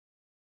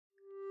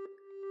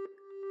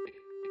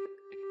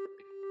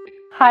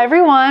Hi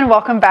everyone,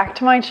 welcome back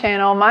to my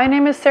channel. My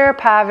name is Sarah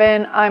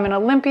Pavan. I'm an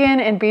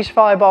Olympian and beach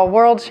volleyball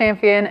world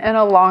champion and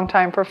a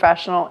longtime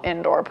professional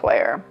indoor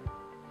player.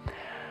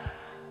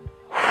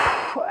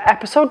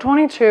 Episode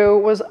 22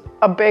 was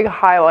a big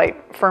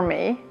highlight for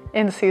me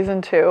in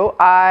season 2.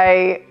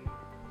 I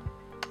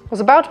was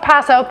about to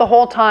pass out the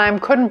whole time,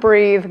 couldn't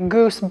breathe,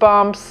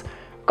 goosebumps,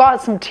 got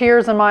some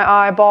tears in my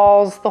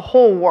eyeballs, the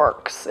whole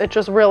works. It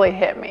just really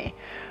hit me.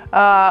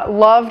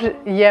 Loved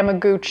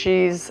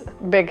Yamaguchi's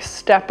big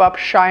step up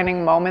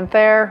shining moment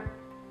there.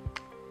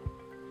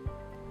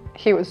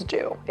 He was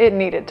due. It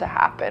needed to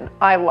happen.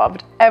 I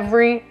loved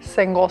every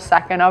single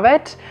second of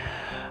it.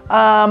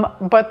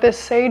 But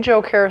this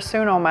Seijo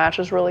Karasuno match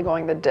is really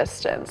going the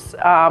distance.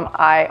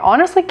 I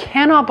honestly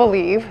cannot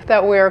believe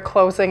that we're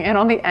closing in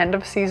on the end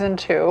of season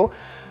 2.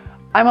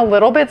 I'm a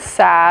little bit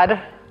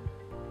sad.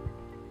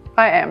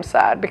 I am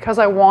sad because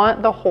I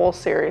want the whole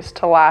series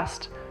to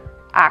last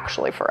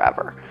actually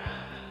forever.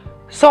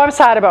 So I'm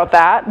sad about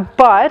that,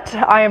 but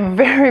I am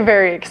very,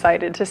 very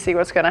excited to see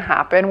what's going to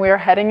happen. We are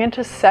heading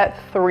into set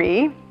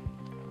 3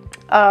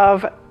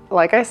 of,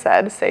 like I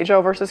said,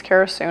 Seijo versus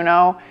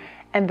Karasuno,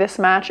 and this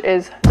match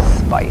is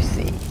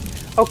spicy.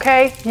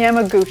 Okay,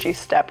 Yamaguchi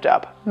stepped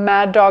up.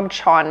 Mad Dog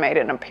Chan made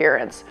an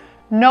appearance.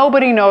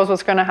 Nobody knows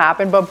what's going to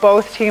happen, but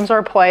both teams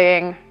are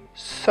playing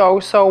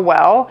so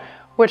well,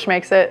 which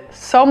makes it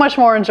so much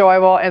more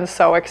enjoyable and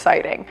so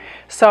exciting.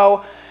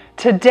 So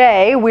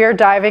today we are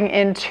diving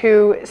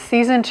into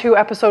season 2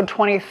 episode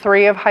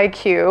 23 of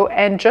Haikyu,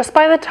 and just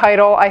by the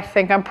title I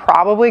think I'm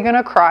probably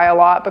gonna cry a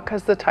lot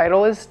because the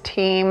title is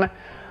Team.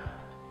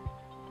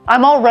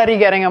 I'm already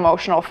getting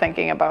emotional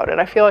thinking about it.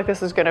 I feel like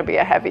this is gonna be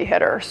a heavy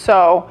hitter,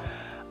 so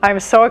I'm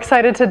so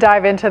excited to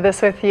dive into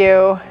this with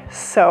you.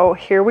 So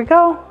here we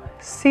go,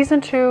 season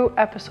 2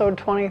 episode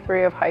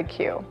 23 of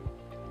Haikyu,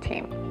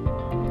 Team.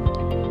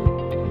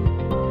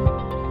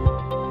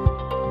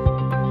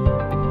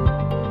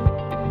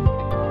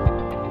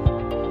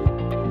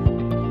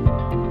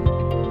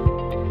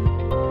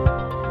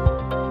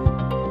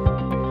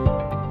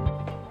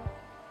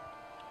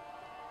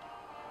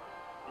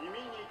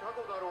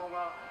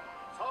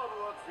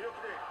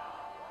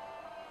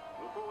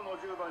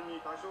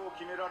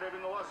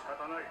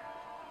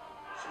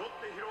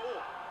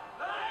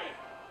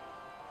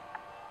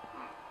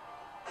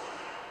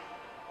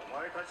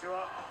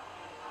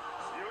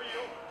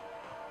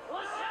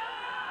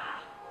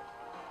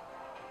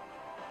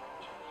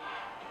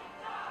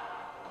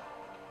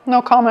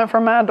 No comment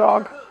from Mad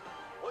Dog.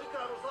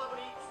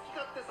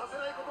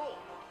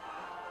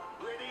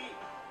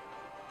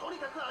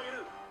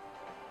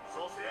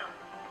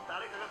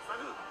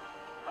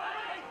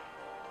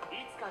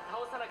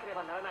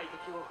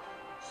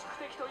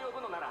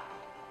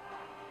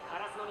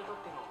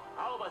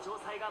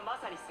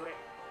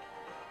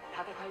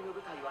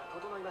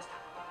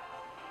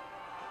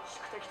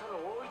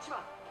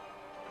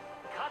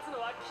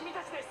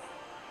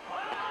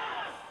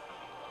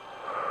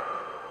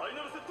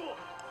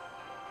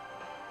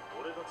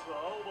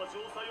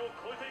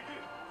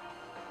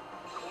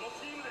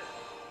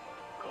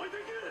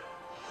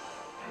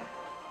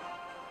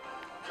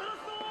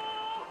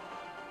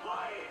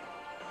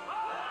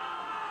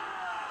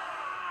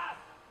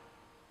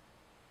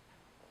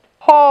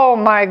 Oh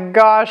my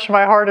gosh,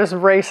 my heart is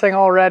racing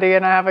already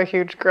and I have a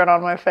huge grin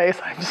on my face.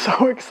 I'm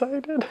so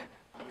excited.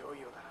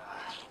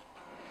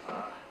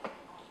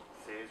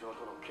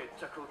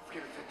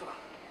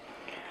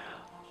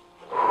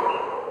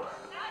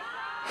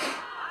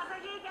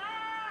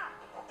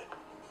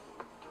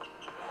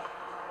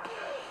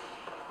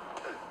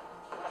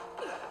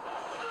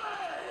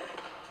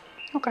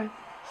 Okay.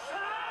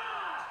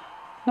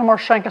 No more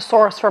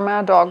Shankosaurus for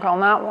Mad Dog on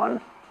that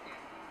one.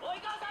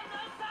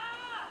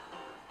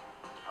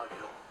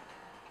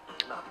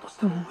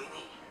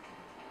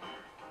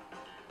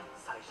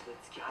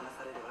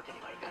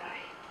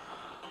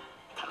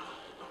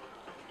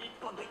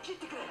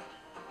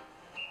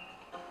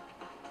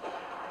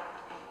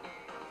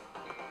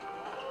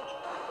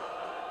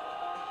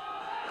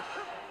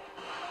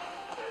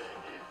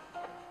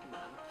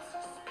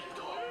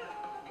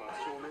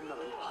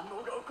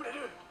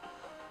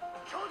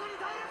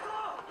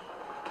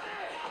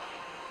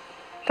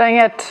 Dang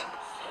it.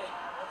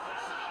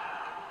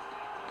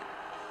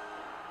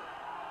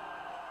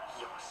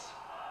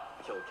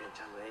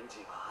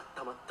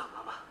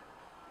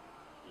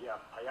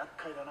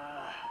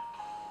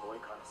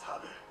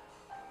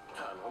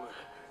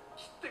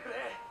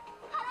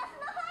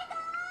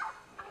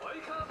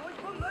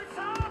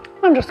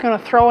 I'm just going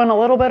to throw in a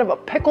little bit of a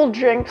pickle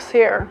jinx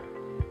here.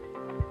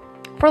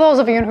 For those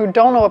of you who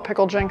don't know what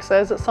pickle jinx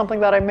is, it's something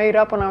that I made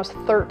up when I was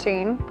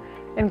 13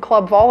 in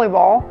club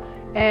volleyball.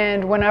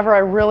 And whenever I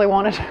really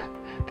wanted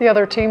the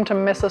other team to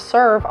miss a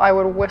serve, I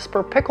would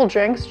whisper pickle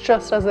jinx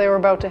just as they were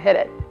about to hit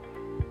it.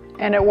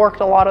 And it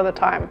worked a lot of the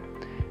time.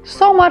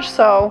 So much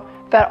so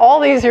that all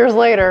these years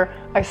later,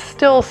 I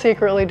still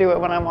secretly do it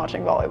when I'm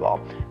watching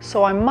volleyball.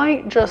 So I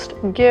might just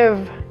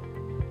give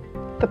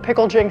the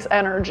pickle jinx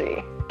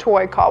energy to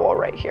Oikawa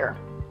right here,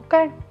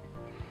 okay?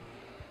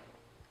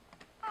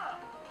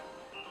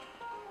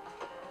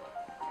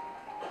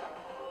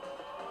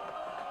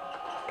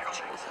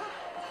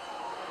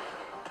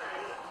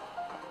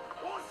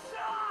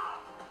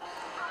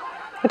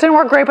 It didn't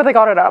work great, but they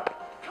got it up.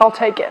 I'll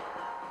take it.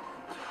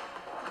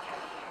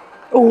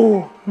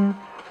 Ooh.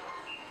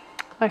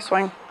 Nice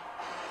swing.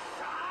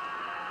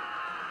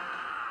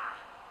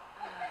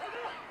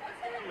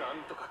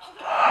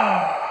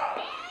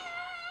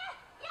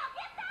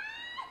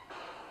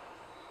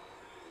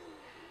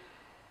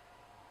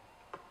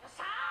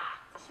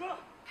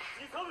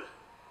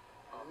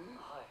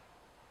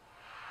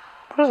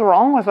 What is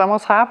wrong with them?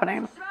 What's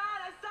happening?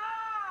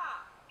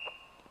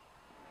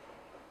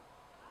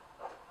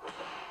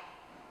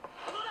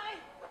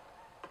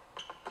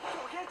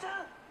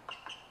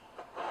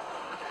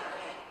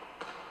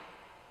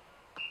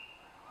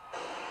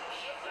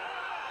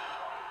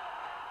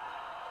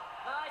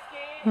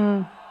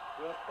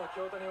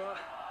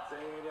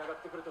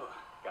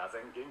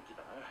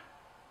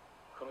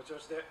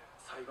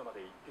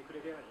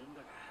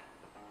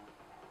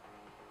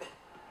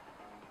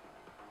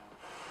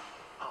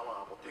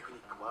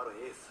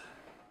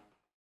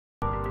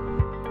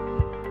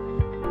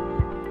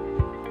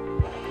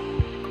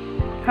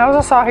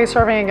 How's Asahi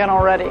serving again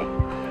already?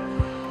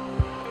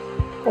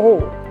 Oh.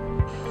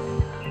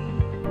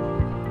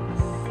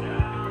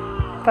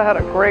 That had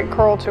a great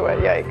curl to it,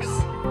 yikes.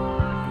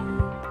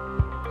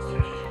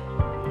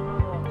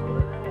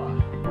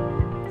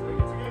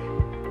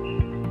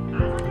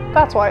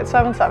 That's why it's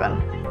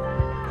 7-7.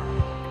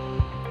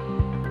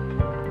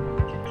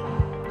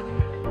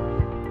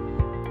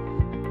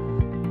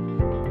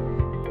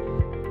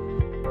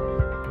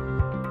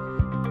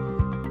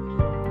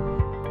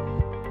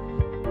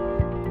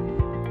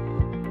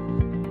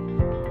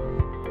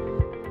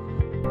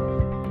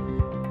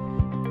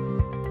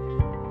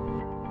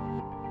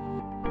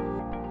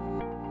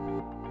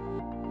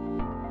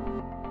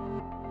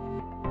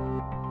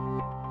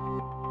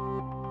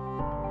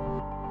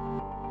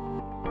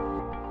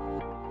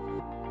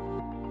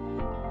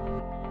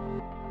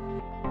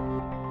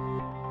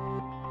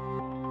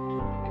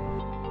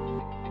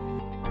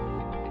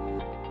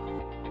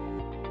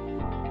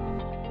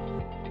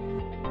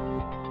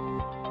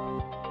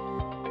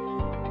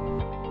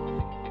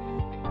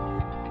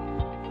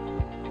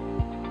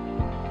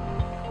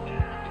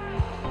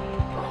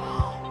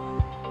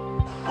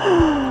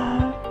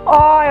 Oh,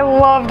 I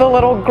love the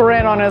little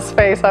grin on his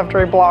face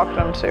after he blocked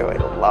him too. I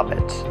love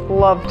it.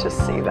 Love to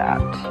see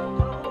that.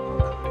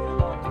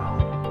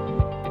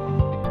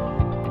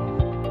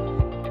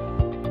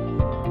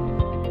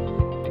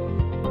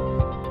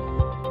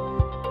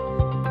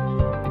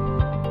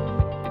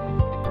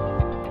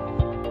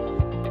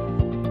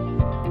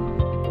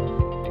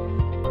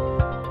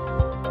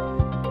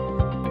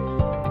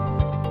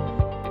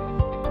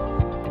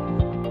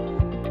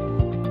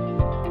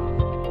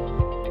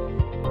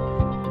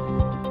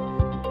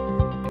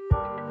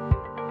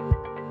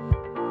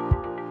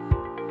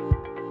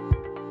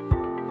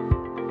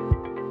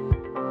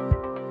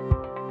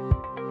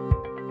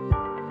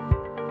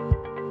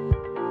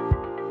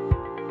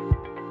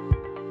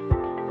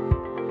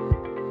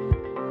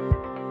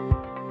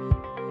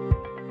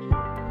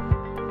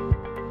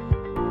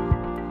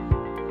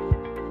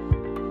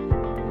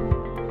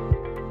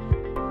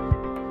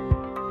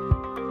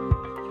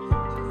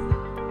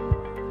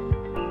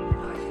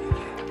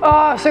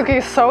 Oh,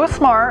 Suki's so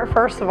smart,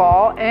 first of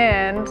all,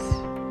 and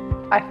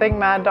I think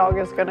Mad Dog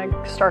is gonna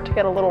start to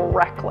get a little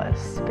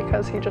reckless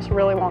because he just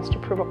really wants to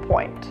prove a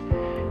point.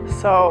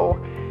 So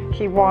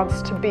he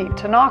wants to beat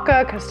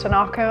Tanaka because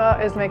Tanaka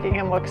is making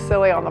him look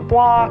silly on the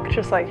block,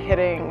 just like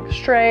hitting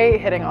straight,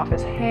 hitting off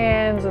his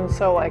hands, and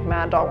so like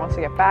Mad Dog wants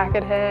to get back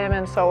at him,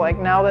 and so like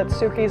now that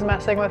Suki's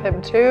messing with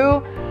him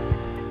too,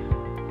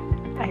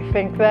 I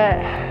think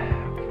that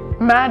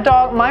Mad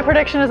Dog, my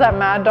prediction is that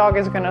Mad Dog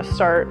is gonna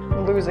start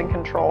losing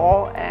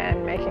control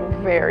and making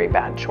very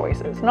bad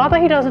choices. Not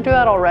that he doesn't do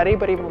that already,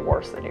 but even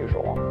worse than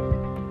usual.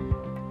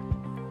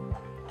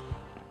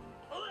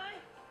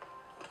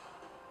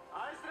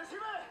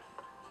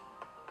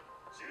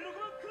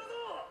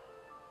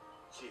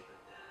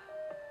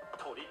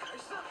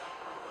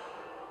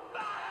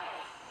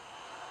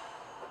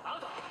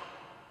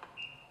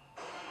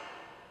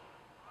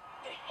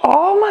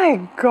 Oh my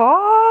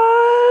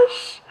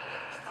gosh!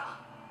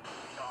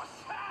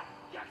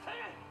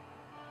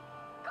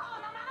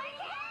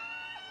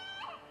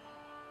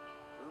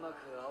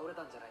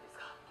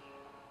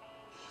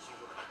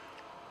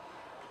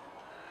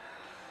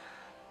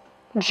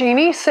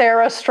 Genie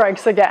Sarah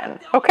strikes again,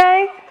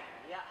 okay?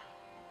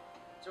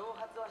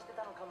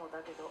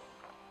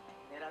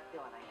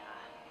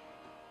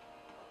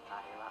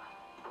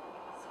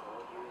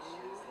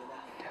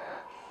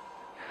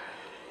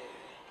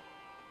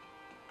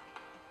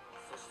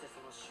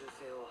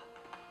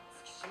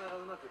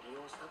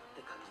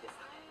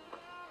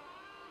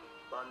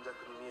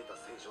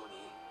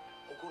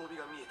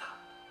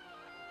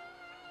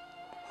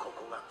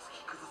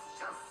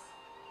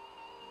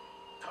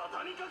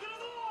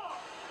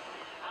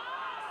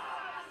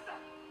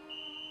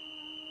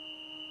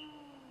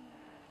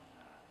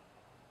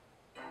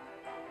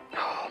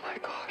 Oh my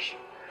gosh.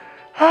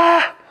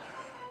 Ah!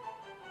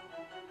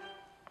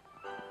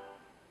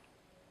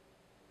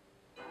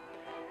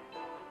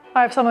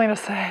 I have something to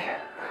say.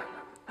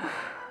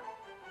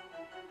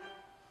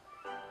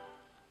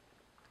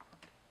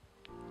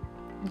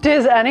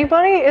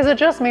 Is it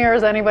just me or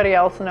is anybody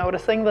else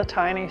noticing the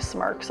tiny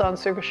smirks on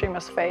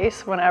Tsukishima's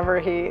face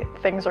whenever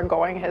things are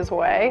going his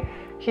way?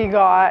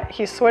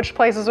 He switched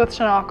places with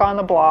Tanaka on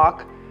the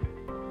block,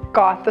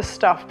 got the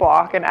stuff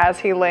block, and as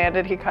he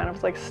landed, he kind of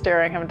was like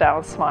staring him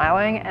down,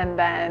 smiling, and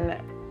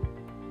then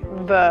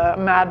the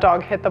Mad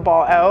Dog hit the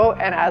ball out,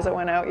 and as it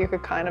went out, you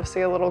could kind of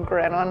see a little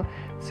grin on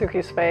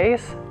Tsuki's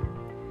face.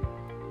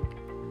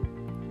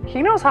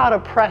 He knows how to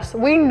press,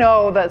 we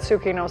know that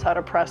Tsuki knows how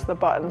to press the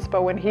buttons,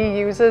 but when he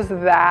uses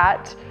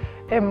that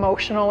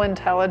emotional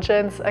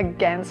intelligence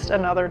against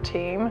another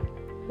team,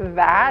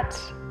 that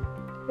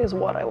is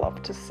what I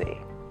love to see.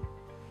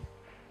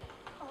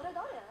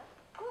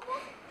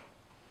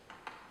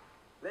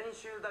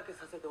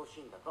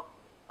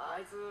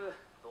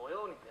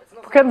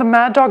 We're getting the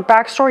Mad Dog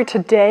backstory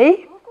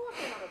today?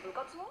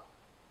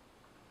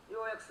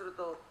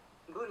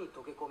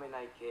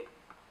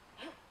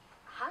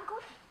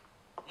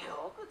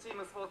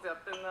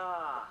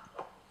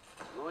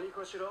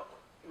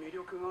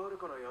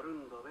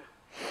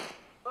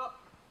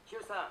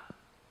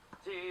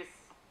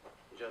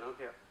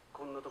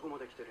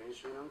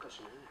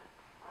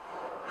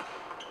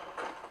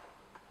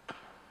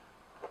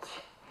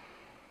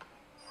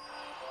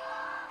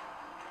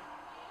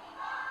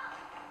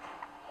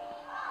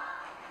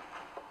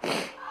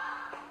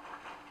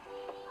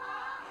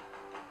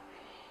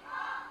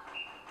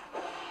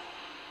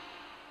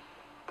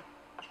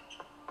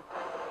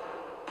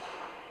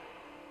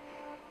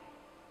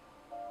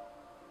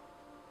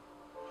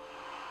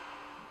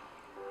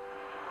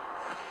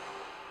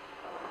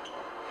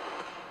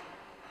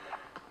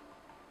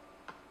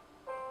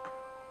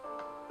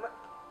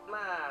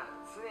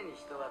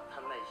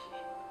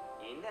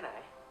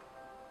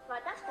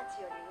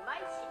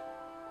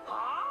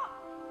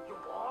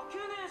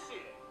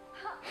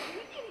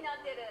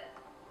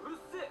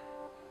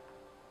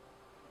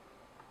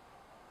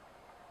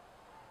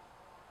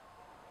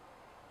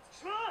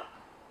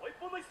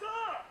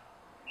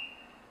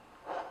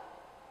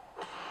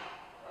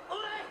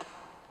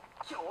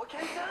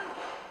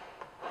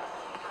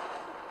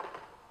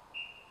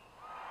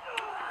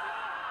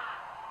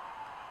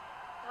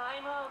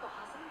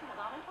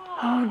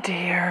 Oh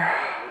dear.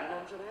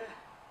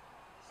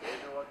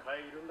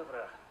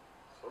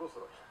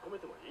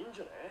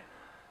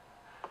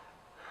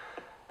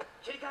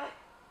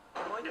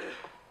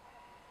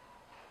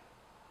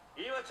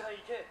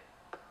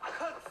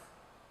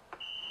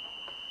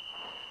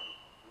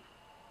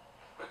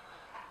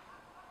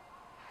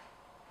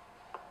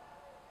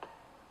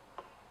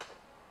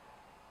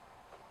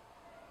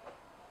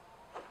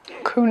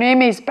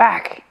 Kunemi's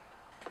back.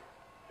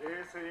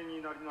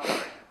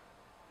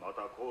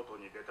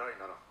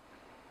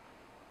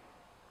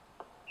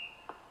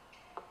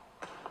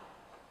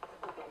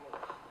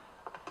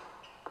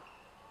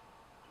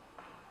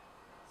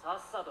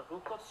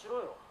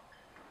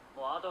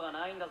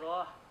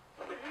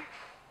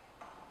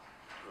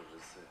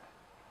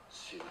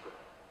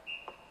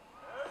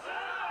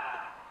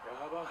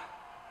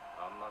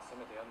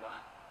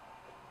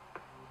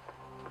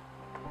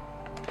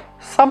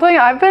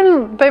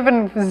 They've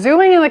been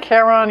zooming in the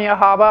camera on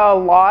Yahaba a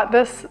lot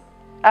this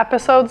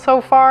episode so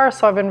far,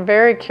 so I've been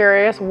very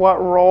curious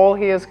what role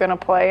he is going to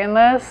play in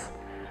this.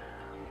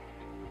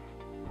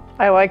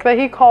 I like that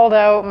he called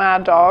out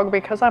Mad Dog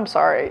because I'm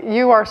sorry,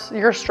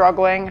 you're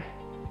struggling.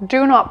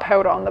 Do not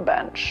pout on the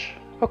bench,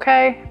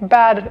 okay?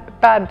 Bad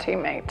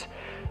teammate.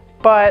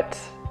 But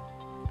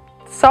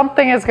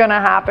something is going to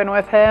happen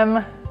with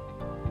him.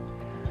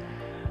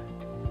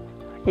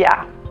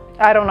 Yeah,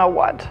 I don't know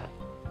what.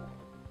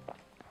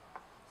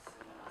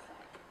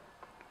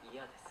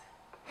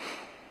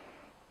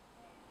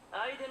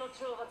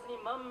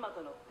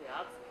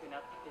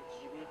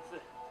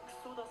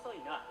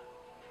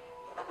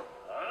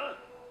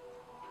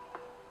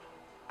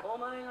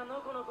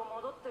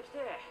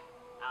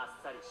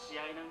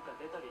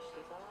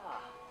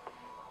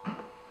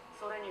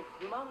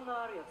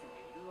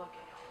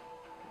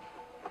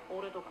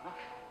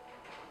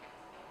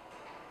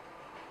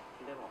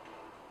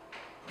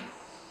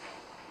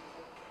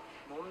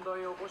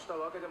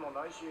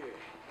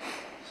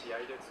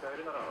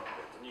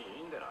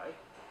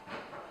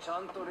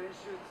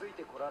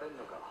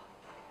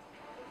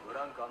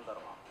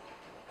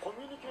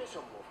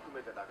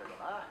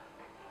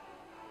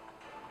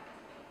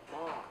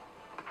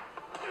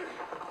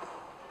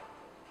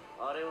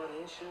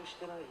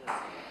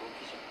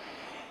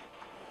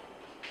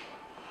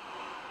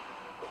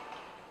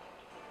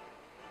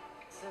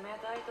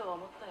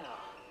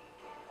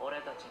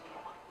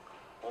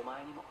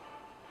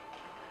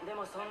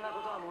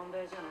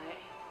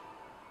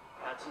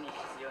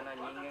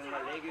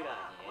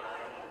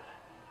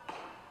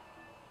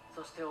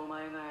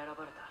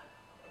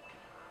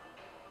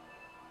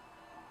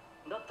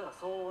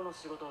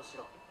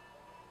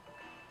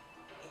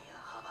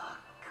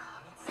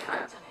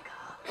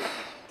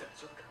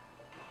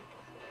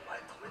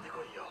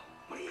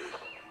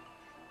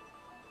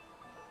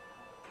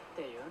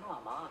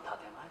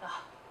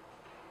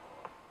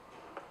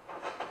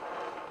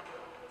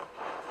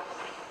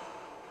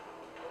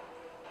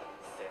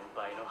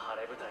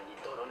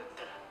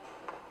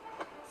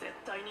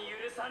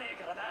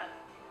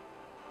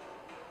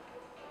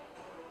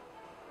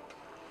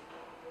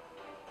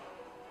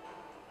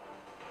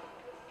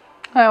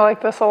 I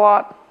like this a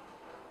lot.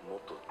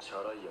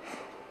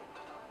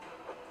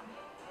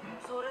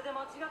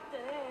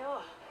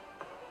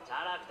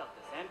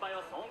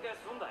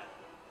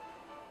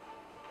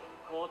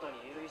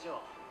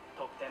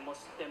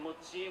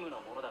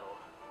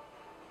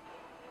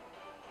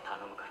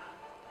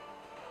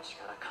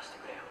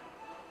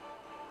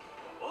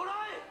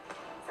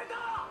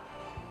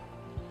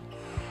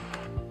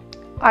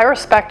 I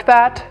respect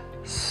that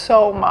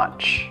so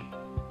much.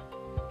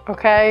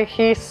 Okay,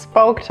 he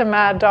spoke to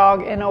Mad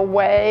Dog in a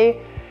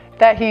way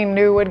that he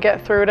knew would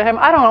get through to him.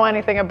 I don't know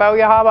anything about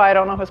Yahaba. I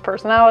don't know his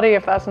personality,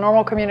 if that's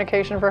normal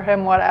communication for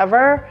him,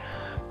 whatever.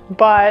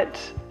 But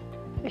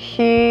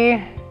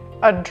he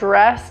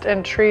addressed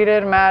and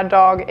treated Mad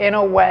Dog in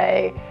a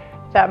way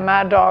that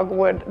Mad Dog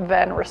would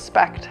then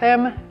respect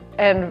him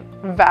and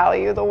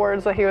value the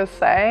words that he was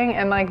saying.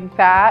 And like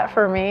that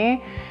for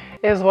me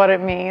is what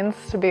it means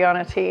to be on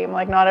a team.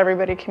 Like not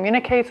everybody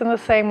communicates in the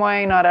same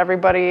way. Not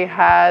everybody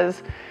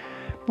has,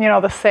 you know,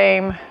 the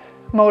same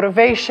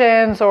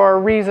motivations or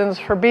reasons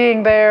for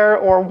being there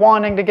or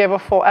wanting to give a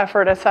full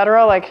effort,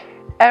 etc. Like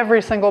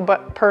every single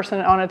person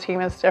on a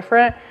team is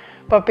different,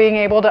 but being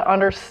able to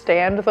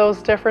understand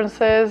those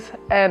differences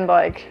and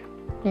like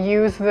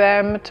use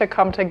them to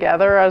come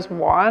together as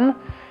one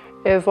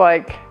is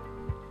like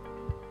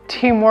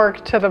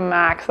teamwork to the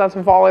max. That's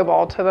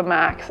volleyball to the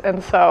max.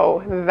 And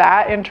so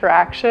that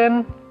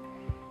interaction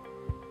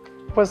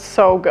was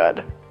so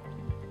good.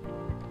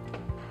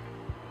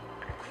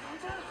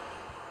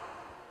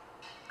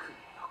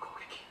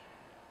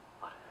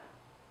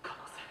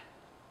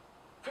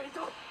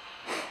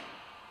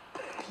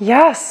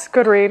 Yes,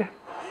 good read.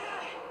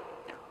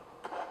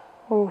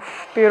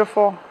 Oof,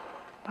 beautiful.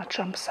 That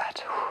jump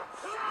set.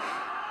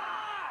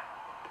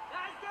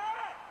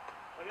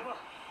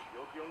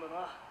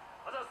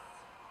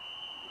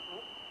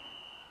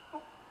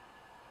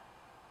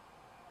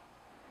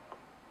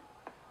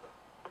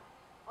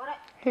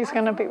 He's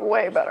gonna be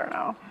way better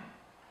now.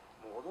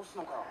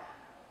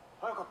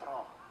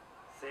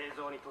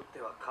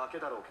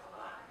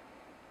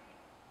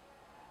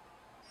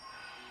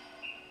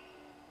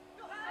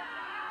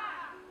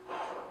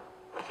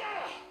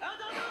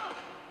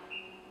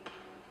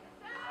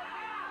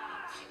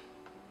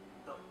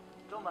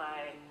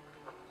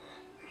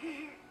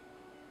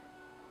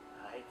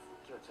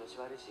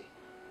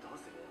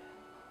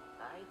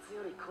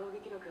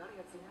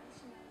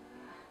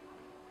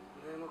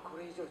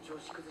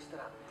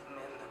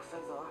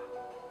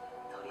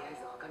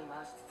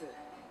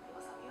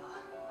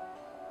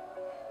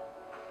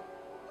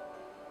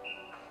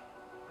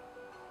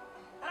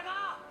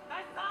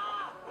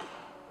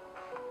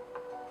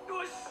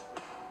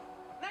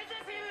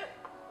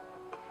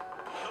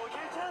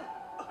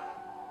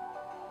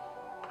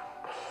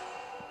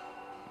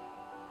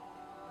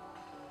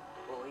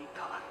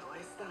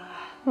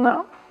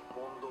 No.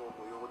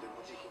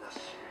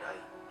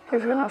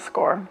 He's gonna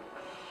score.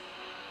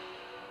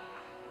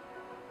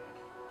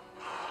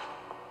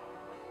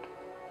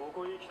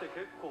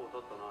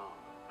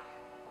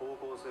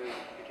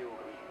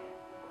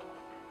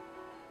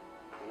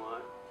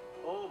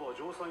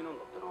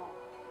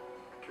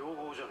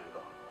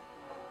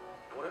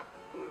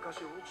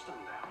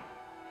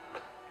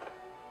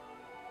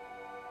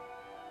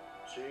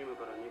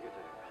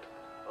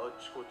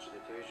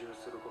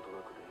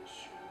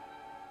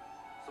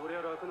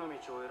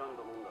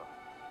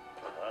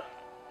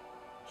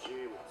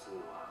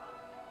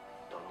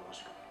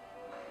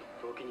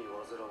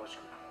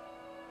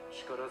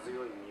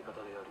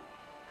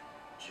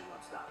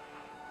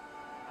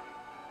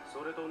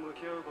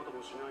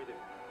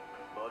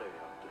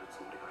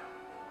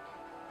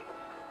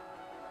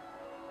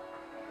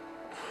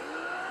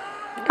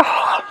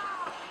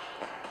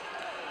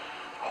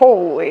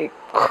 Holy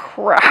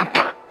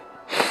crap.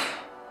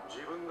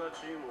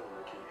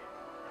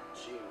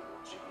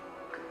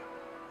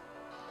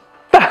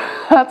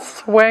 That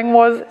swing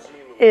was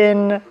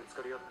insane.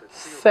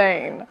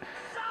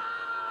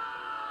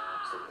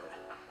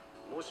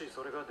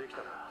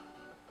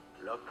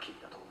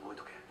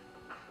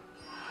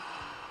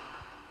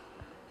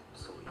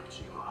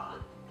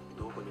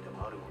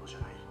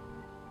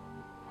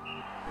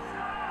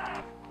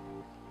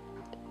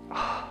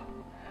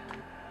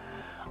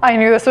 I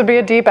knew this would be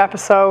a deep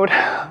episode.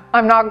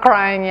 I'm not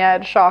crying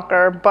yet,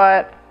 shocker,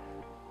 but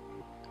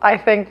I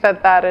think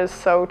that that is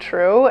so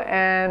true,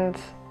 and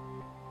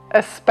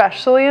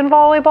especially in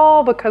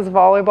volleyball, because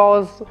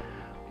volleyball is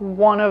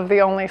one of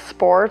the only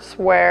sports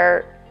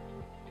where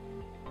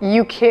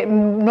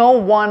no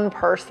one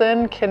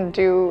person can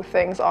do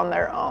things on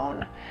their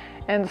own.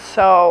 And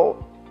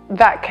so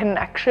that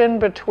connection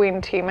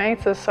between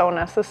teammates is so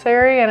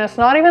necessary. And it's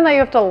not even that you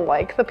have to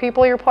like the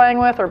people you're playing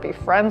with or be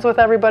friends with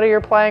everybody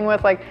you're playing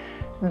with. Like,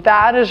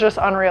 that is just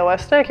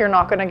unrealistic. You're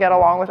not going to get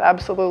along with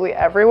absolutely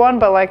everyone,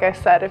 but like I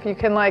said, if you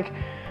can like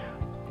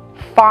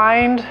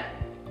find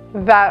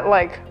that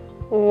like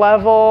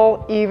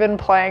level, even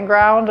playing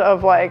ground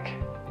of like,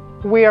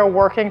 we are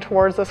working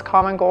towards this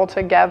common goal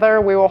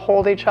together, we will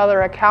hold each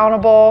other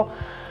accountable.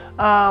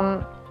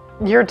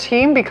 Your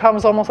team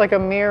becomes almost like a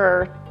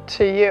mirror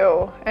to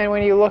you, and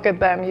when you look at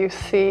them, you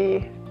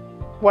see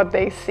what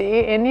they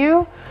see in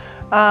you.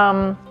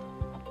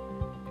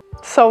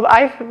 So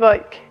I feel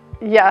like,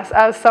 yes,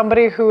 as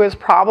somebody who is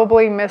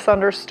probably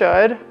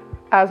misunderstood,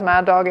 as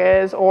Mad Dog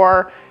is,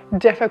 or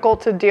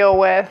difficult to deal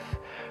with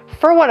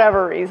for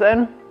whatever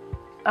reason,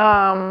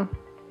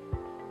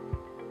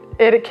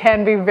 it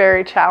can be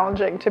very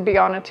challenging to be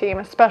on a team,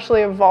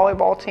 especially a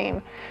volleyball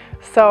team.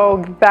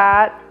 So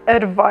that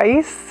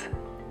advice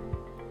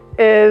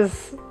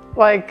is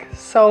like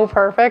so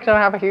perfect, and I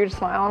have a huge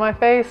smile on my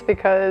face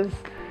because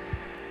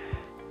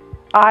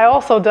I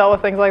also dealt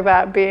with things like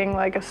that, being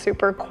like a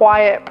super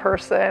quiet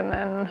person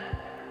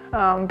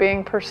and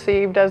being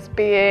perceived as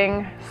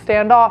being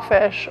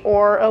standoffish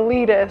or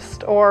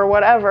elitist or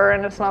whatever,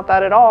 and it's not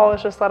that at all.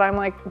 It's just that I'm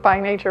like by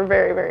nature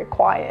very, very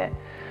quiet.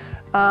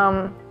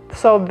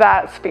 So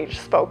that speech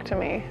spoke to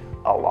me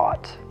a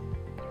lot.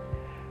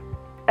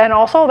 And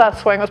also that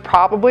swing was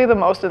probably the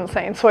most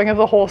insane swing of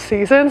the whole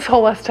season, so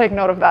let's take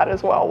note of that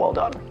as well. Well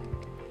done.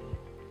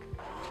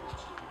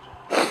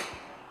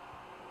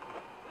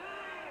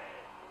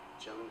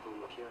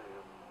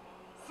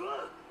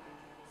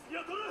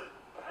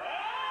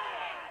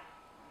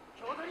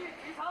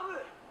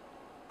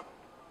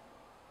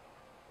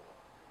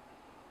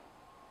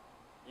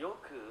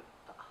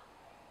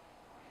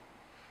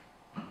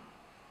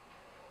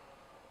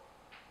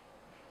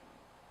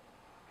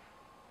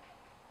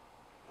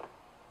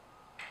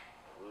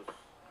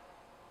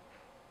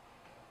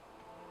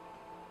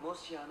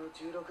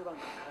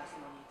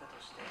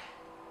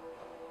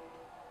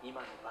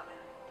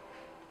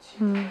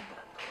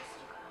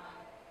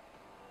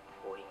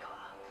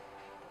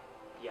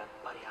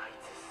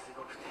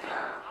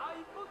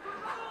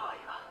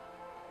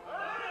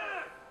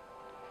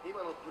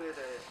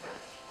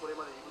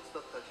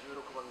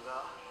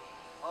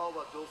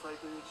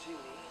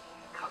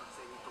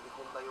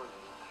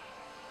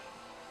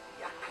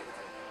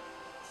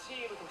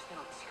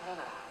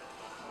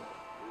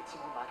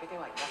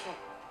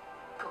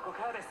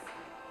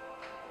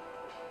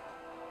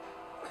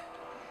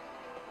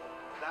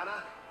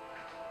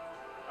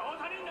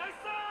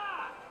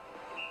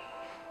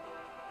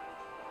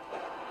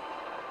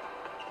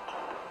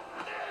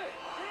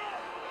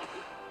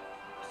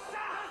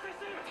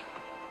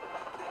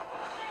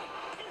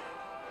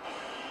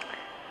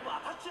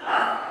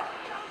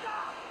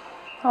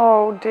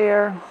 Oh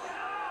dear.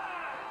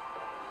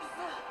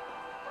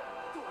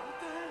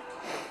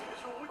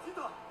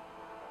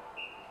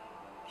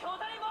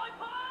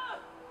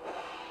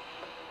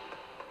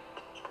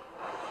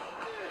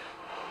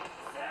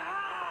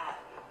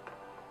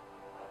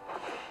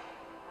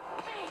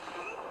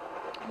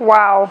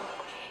 Wow.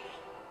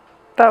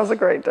 That was a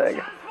great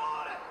dig.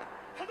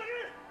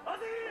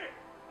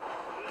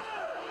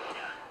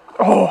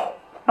 Oh,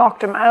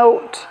 knocked him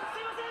out.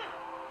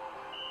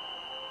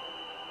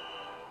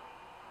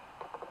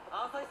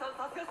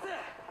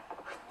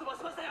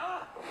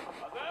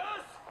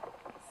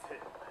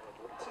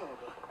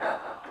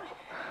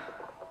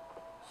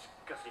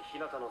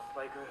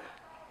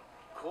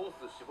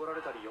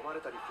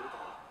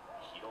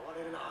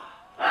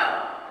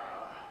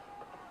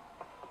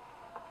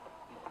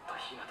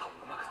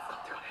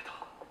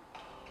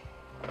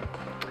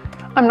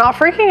 I'm not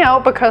freaking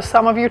out because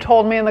some of you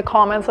told me in the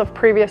comments of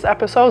previous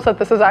episodes that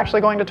this is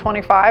actually going to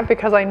 25,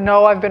 because I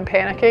know I've been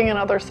panicking in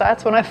other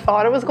sets when I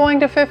thought it was going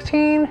to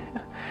 15.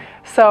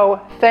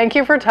 So thank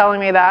you for telling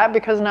me that,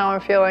 because now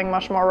I'm feeling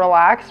much more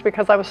relaxed,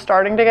 because I was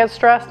starting to get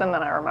stressed and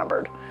then I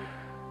remembered.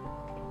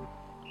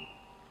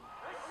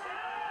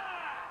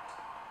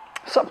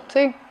 So,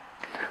 see?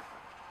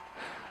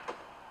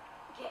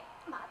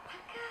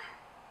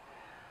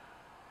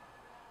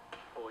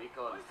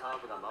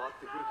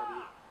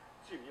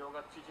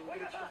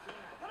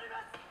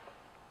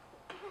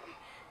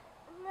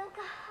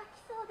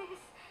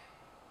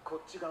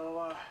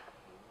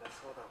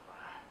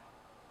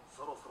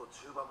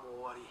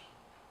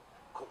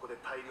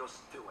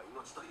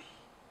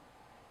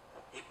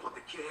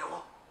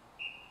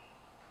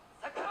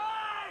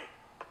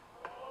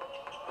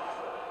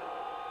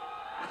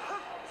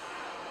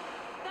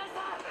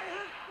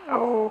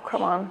 Oh,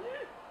 come on.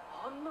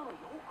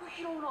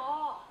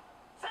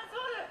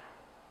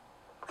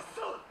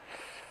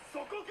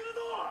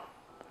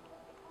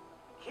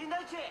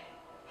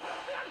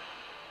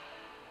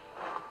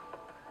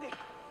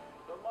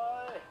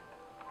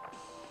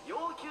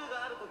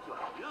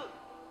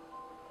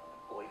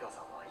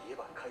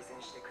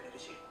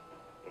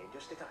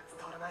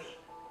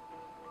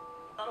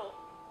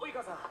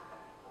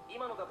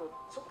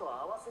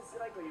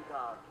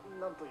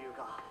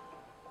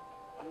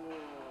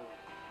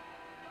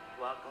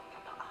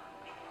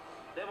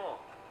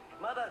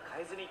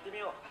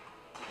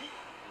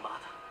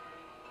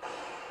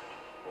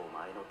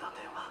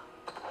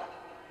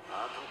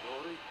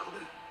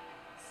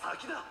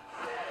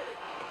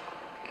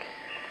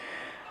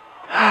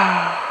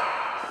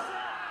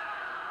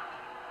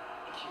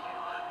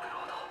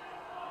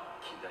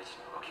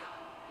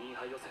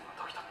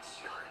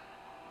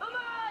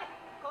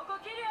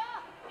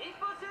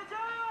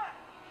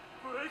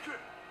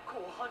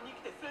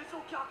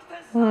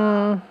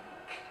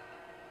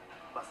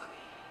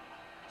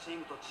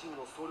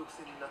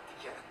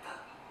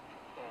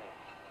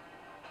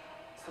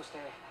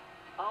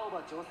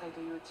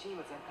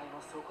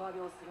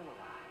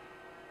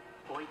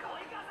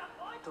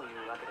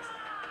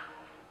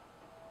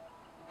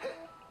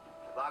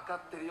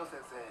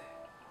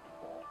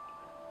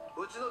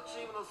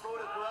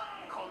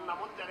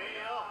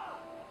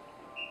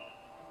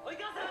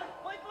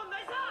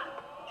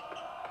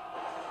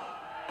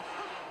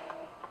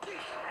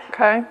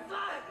 Okay.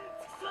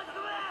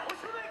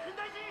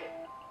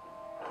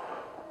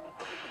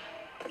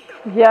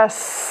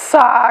 Yes,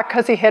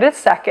 because he hit it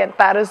second.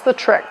 That is the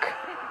trick.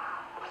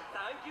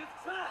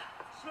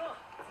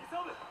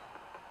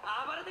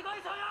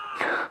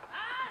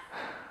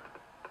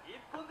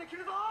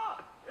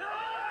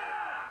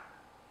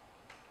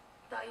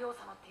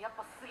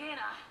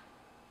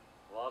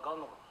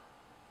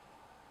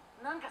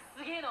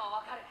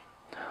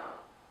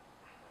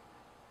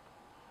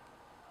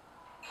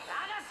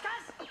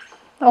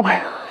 Oh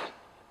my God.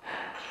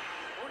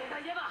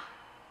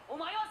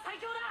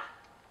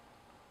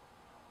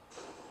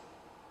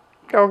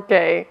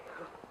 Okay.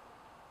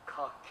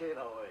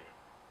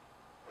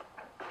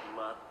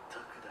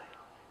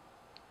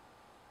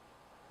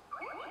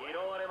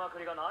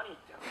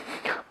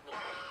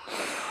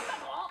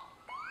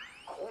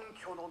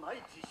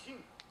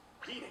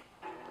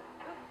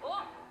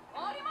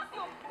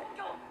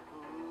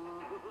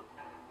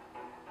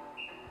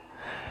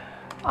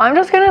 I'm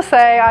just gonna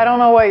say, I don't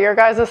know what your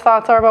guys'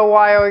 thoughts are about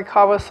why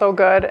Oikawa is so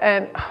good,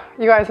 and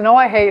you guys know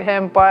I hate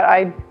him, but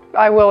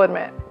I will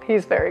admit,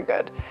 he's very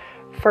good.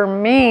 For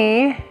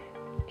me,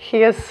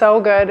 he is so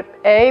good,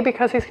 A,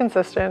 because he's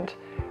consistent,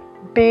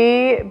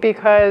 B,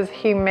 because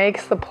he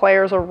makes the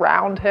players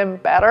around him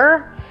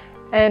better,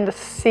 and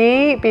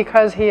C,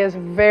 because he is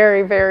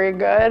very, very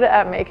good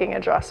at making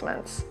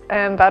adjustments.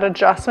 And that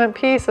adjustment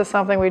piece is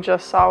something we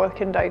just saw with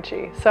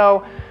Kindaichi.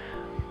 So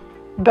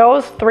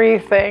those three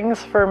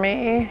things for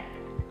me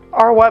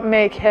are what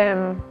make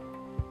him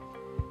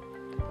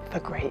the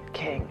great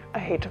king. I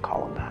hate to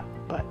call him that,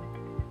 but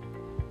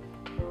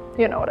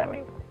you know what I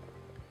mean.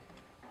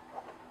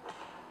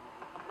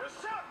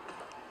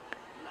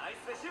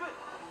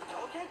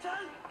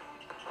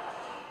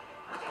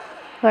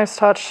 Nice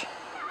touch.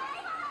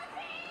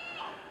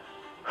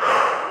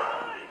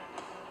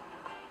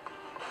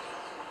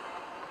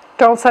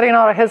 Don't set it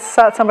out, his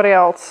set somebody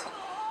else.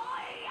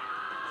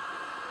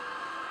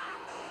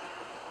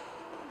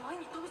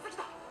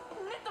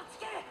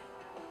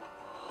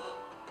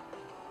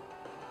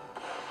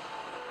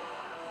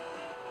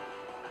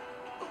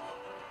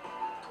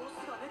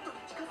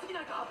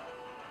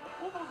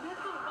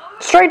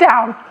 Straight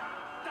down.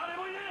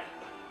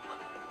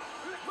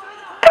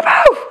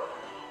 Kaboom!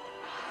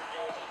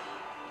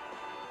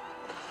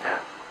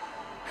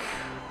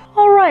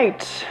 All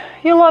right,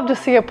 you love to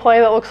see a play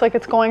that looks like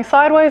it's going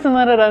sideways and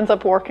then it ends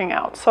up working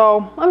out.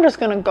 So I'm just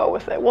gonna go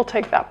with it. We'll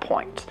take that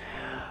point.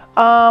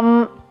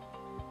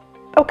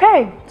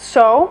 Okay,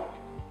 so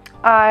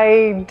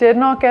I did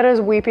not get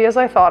as weepy as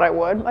I thought I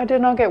would. I did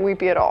not get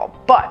weepy at all,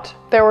 but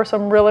there were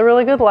some really,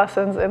 really good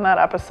lessons in that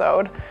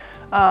episode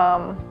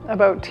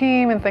about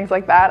team and things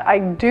like that. I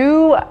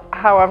do,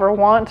 however,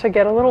 want to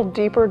get a little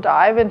deeper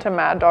dive into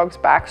Mad Dog's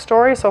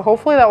backstory, so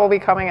hopefully that will be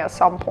coming at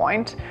some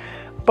point,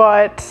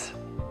 but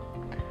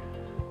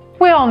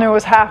we all knew it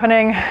was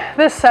happening.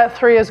 This set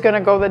 3 is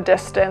gonna go the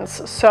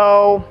distance,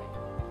 so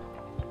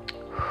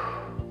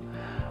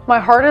my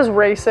heart is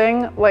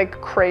racing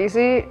like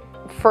crazy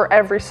for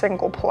every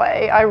single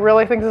play. I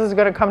really think this is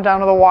gonna come down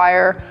to the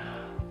wire.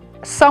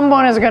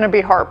 Someone is gonna be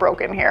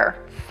heartbroken here,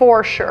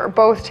 for sure.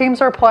 Both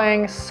teams are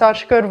playing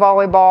such good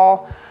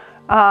volleyball.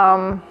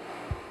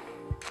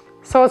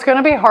 So it's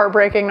gonna be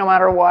heartbreaking no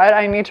matter what.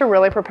 I need to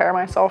really prepare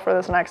myself for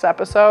this next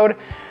episode,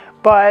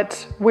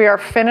 but we are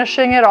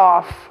finishing it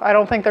off. I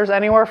don't think there's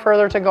anywhere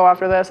further to go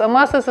after this,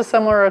 unless this is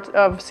similar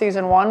of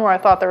season 1 where I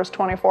thought there was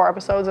 24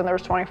 episodes and there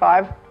was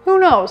 25. Who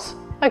knows?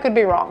 I could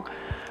be wrong.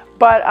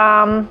 But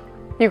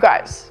you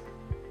guys,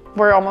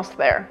 we're almost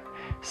there.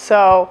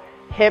 So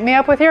hit me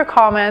up with your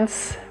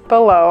comments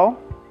below.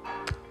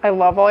 I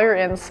love all your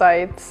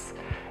insights.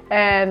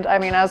 And I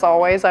mean, as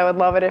always, I would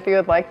love it if you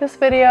would like this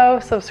video,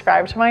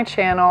 subscribe to my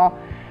channel,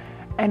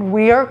 and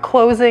we are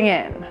closing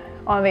in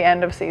on the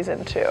end of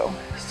season 2.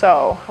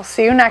 So I'll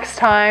see you next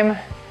time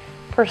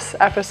for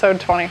episode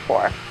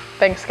 24.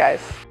 Thanks,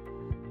 guys.